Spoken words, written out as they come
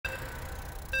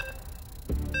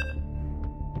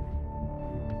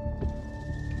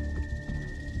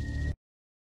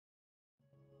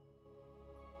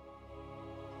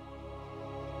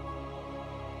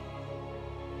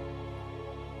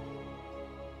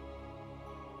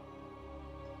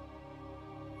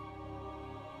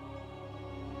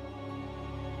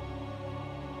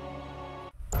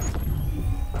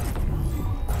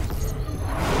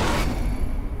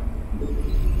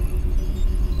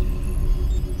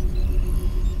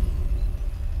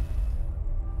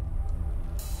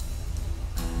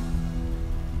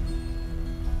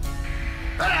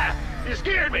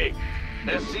me?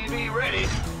 SCV ready.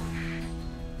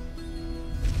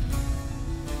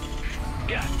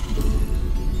 Got it.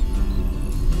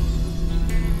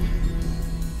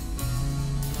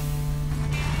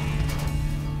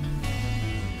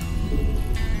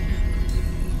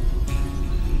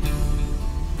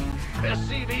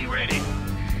 SCV ready.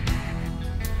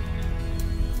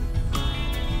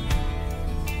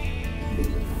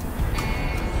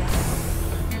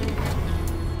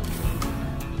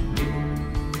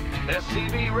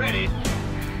 SCV ready.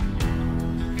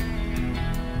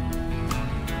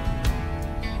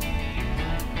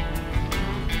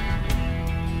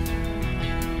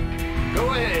 Go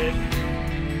ahead.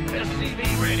 SCV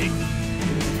ready.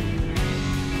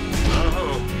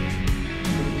 Uh-huh.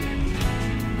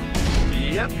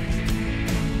 Yep.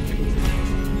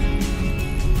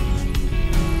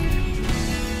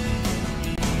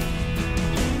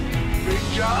 Big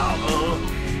job,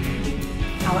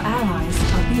 Our allies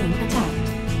are being attacked.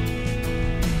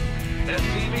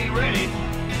 SCV ready.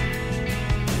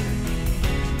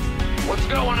 What's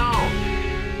going on?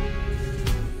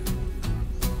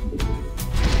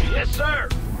 Yes, sir.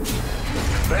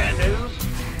 Bad news.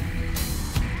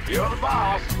 You're the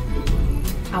boss.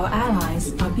 Our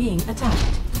allies are being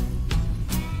attacked.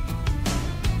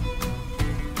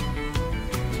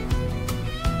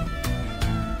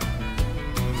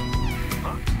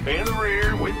 In the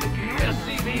rear with the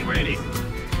SCV ready.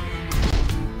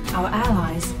 Our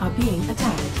allies are being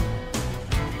attacked.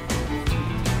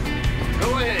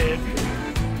 Go ahead.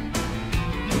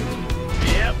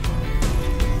 Yep.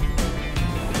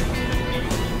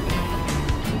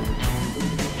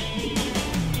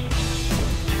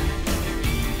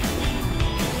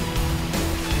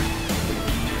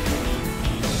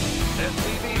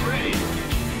 SCV ready.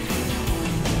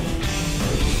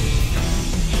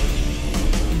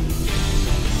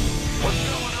 What's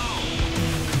going on?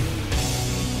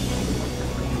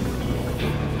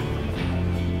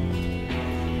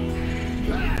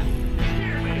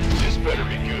 This better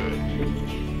be good.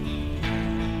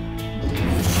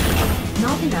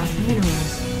 Not enough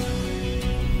minerals.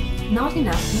 Not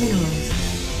enough minerals.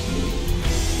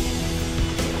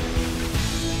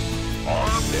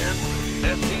 Armed and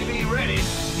SCV ready.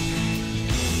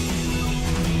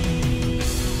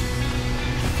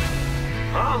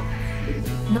 Huh?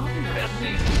 Not enough.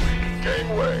 SCV ready.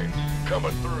 Gangway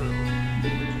coming through.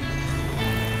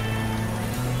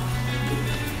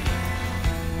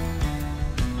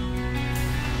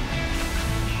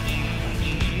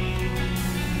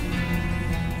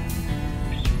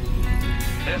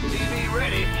 SCV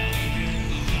ready.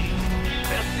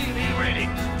 SCV ready.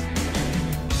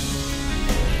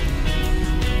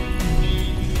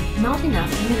 Not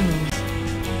enough minerals.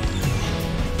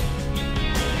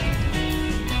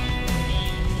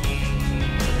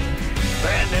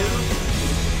 Bad news.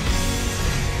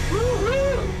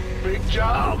 Woo-hoo! Big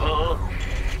job, huh?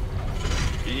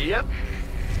 Yep.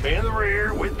 In the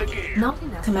rear with the gear. Not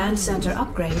enough. Command center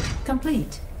upgrade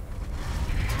complete.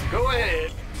 Go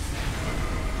ahead.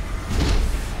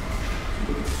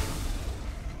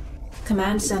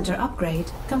 Command center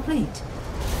upgrade complete.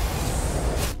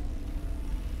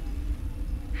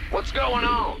 What's going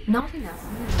on? Not enough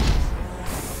minerals.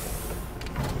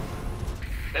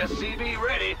 SCV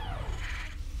ready.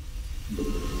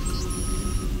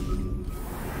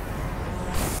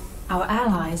 Our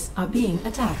allies are being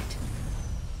attacked.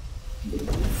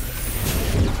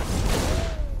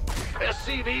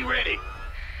 SCV ready.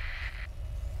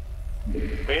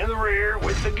 In the rear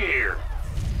with the gear.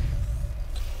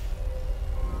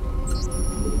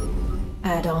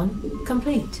 Add-on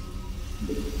complete.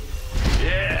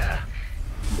 Yeah.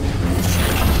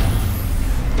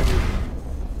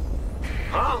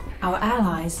 Huh? Our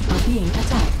allies are being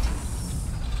attacked.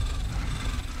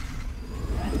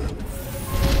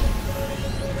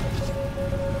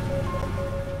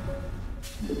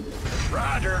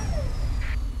 Roger.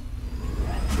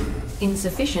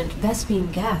 Insufficient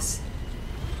Vespine gas.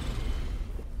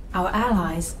 Our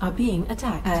allies are being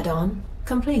attacked. Add-on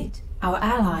complete. Our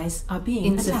allies are being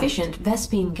insufficient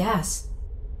Vespine gas.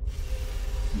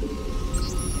 In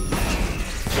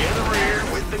the rear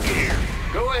with the gear.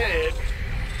 Go ahead.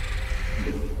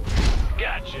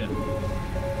 Gotcha.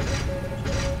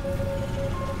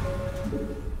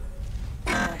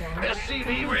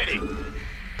 SCV ready.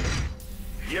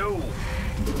 Yo.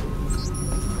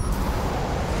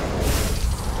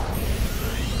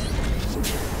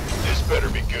 This better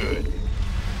be good.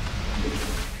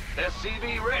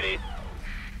 SCV ready.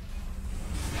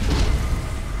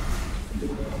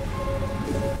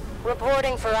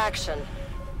 Reporting for action.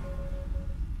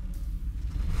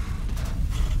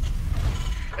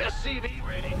 SCV ready.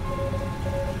 ready.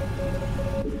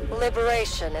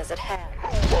 Liberation is at hand.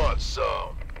 Who wants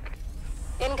some?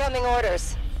 Incoming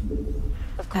orders.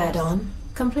 Of course. Add-on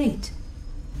complete.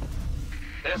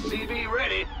 SCV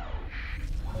ready.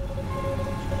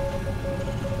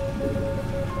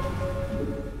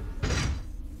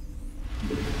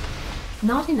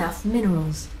 Not enough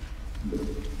minerals.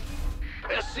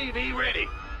 SCV ready.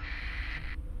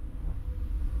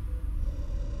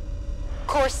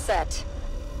 Course set.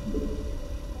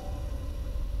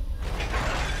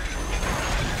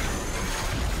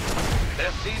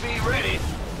 SCV ready.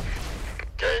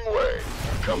 Gangway,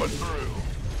 coming through.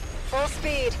 Full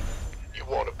speed. You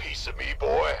want a piece of me,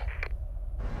 boy?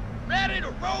 Ready to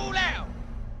roll out!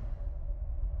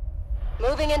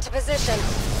 Moving into position.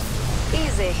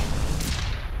 Easy.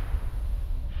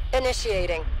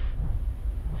 Initiating.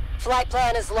 Flight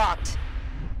plan is locked.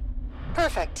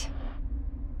 Perfect.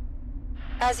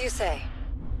 As you say.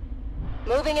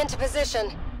 Moving into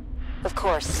position. Of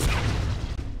course.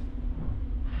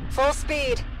 Full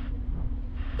speed.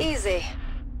 Easy.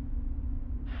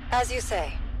 As you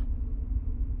say.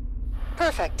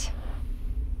 Perfect.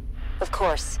 Of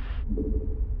course.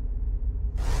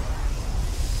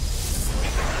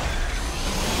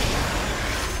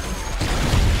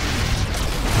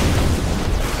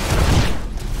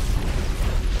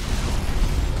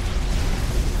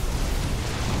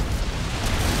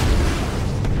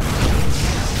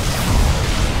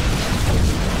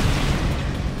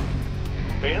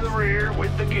 In the rear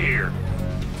with the gear.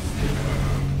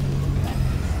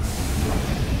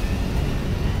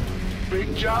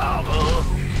 Big job, huh?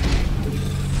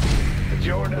 It's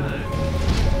your time.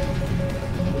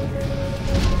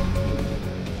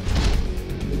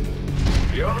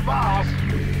 You're the boss.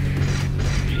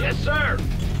 Yes, sir.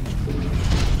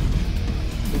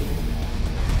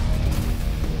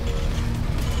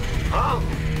 Huh?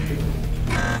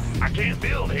 I can't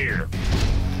build here.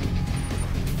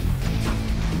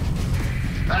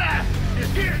 Ah! You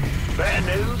scared? Bad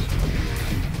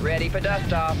news. Ready for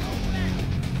dust off.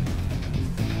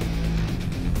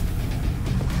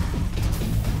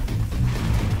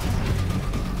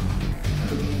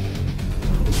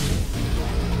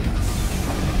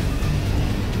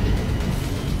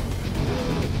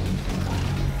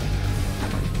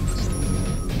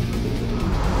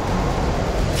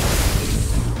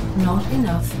 Not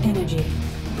enough energy.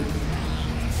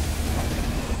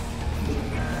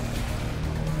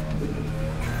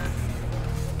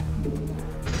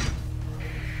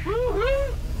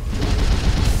 Woo-hoo!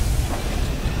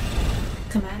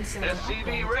 Command center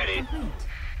SCV upgrade ready. complete.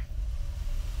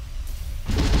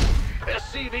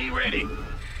 SCV ready.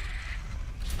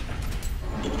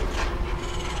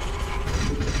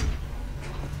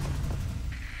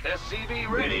 SCV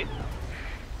ready.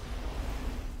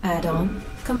 Add-on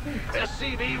complete.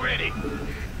 SCV ready.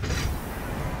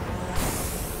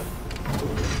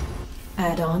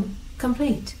 Add-on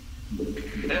complete.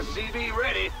 SCV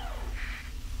ready.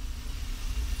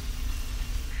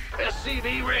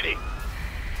 SCV ready.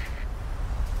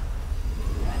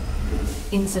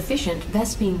 Insufficient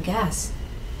Vespene gas.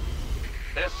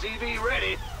 SCV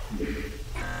ready.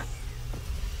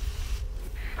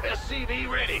 SCV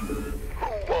ready.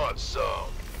 Who wants some?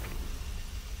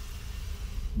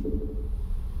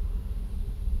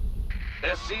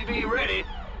 SCV ready.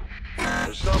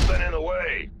 There's something in the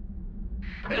way.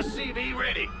 SCV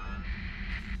ready.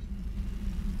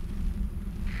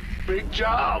 Big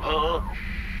job, huh?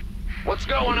 What's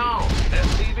going on?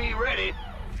 SCV ready.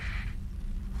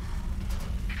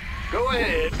 Go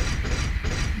ahead.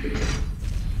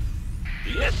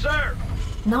 Yes, sir.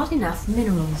 Not enough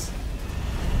minerals.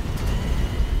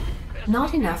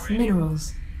 Not enough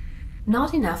minerals.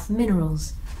 Not enough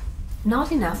minerals.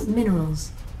 Not enough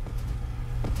minerals.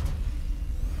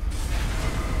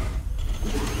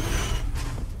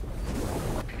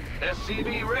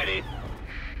 SCV ready.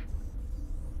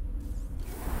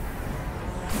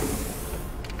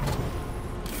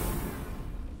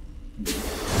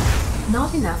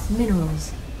 Not enough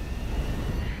minerals.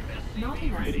 Not SCV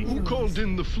enough ready. Who minerals. called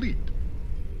in the fleet?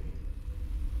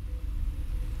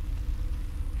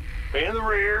 In the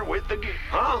rear with the gear.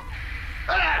 Huh?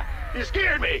 Ah! You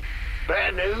scared me.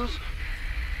 Bad news.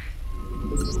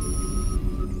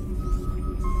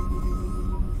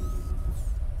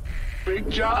 Big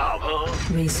job,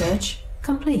 huh? Research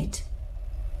complete.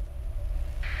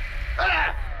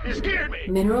 Ah! You scared me.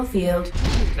 Mineral field.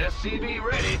 SCV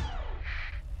ready.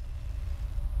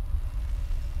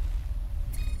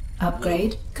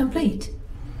 Upgrade complete.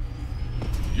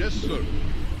 Yes, sir.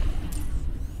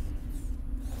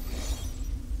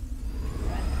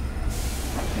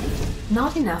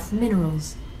 Not enough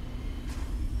minerals.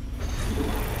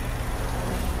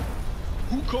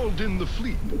 called in the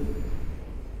fleet?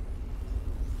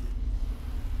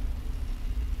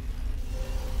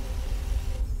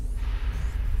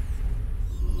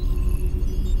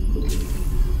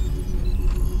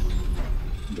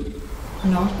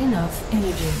 Not enough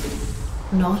energy.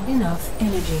 Not enough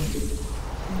energy.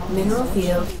 Mineral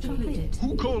field completed.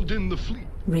 Who called in the fleet?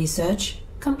 Research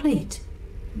complete.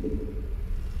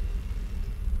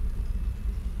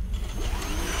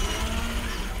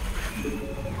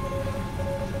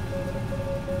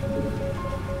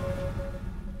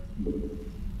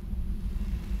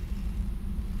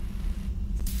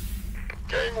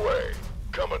 Gangway,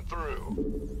 coming through.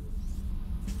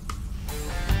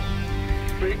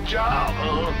 Big job,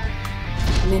 huh?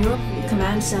 Mineral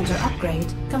command center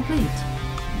upgrade complete.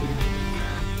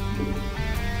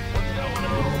 What's going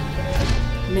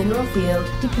on? Mineral field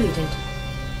depleted.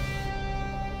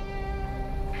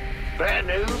 Bad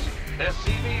news.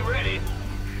 SCV ready.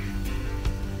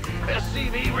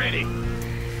 SCV ready.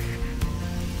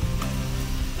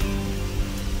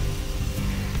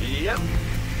 Yep.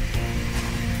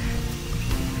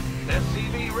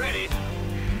 SCV ready.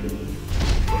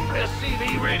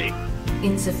 SCV ready.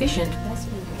 Insufficient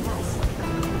vessel gas.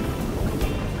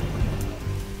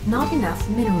 Not enough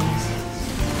minerals.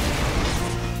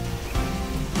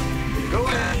 Go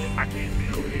ahead. I can't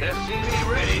build it. SCV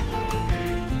ready.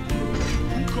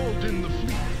 Who called in the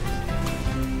fleet?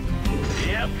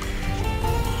 Yep.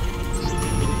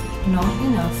 Not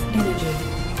enough energy.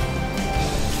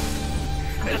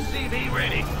 SCV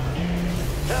ready.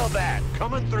 Tell that.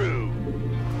 Coming through.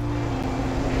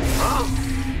 Huh?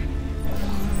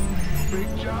 Big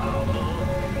job.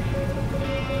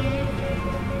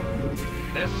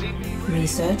 SCV ready.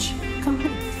 Research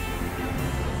complete.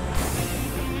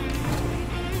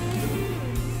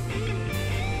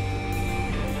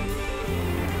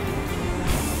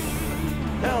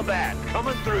 Tell that.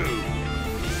 Coming through.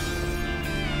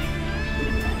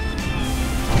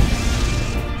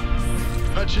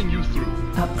 Patching you through.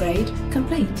 Upgrade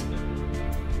complete.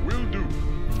 Will do.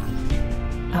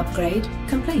 Upgrade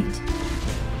complete.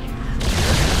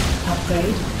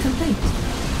 Upgrade complete.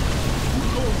 Who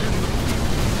called in the fleet?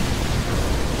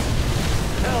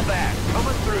 Tell that.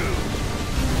 Coming through.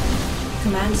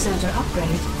 Command center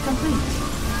upgrade complete.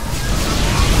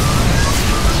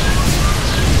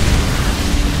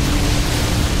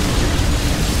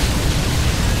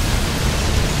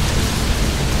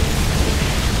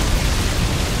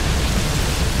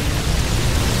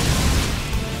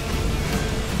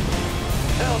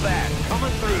 Tell that.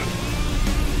 Coming through.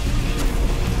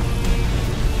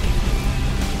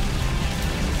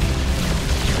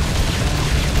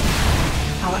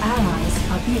 Our allies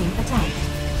are being attacked.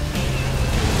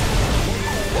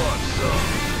 What's up?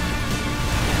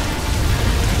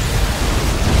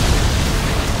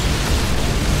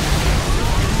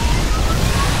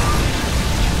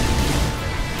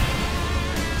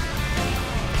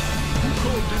 Who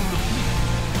called in the fleet?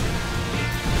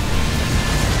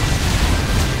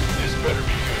 This better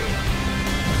be good.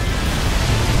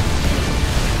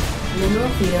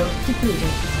 Mineral field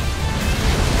depleted.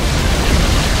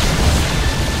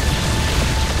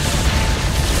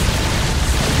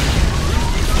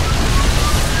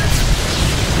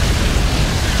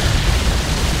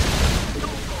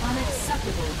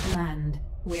 Unacceptable command.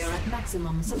 We are at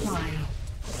maximum supply.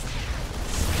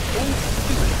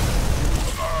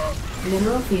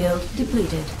 Mineral field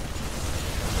depleted.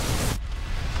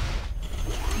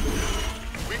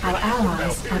 Our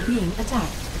allies are being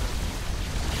attacked.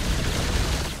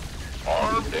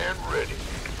 Armed and ready.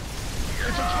 It's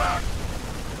a trap.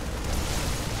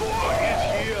 Boy, it's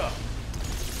here.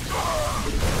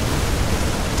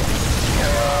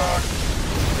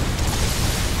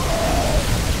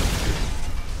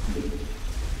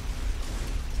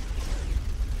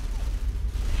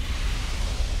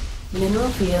 Mineral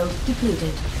field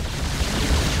depleted.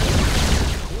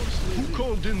 Who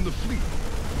called in the fleet?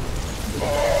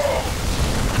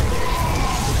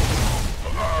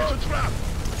 It's a trap.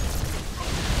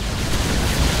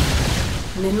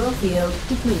 Mineral field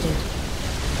depleted.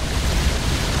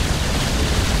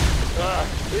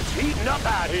 It's heating up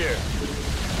out here.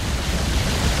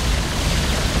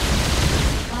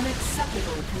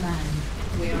 Unacceptable command.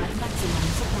 We are at maximum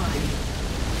supply.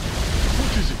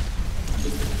 What is it?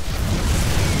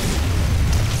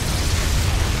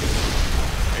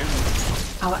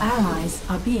 Our allies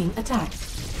are being attacked.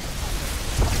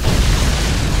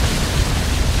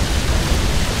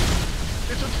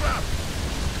 It's a trap.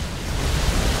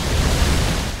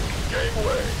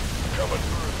 Gangway, coming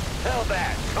through. Tell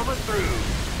that. Coming through.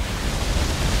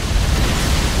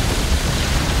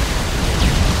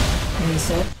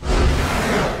 Research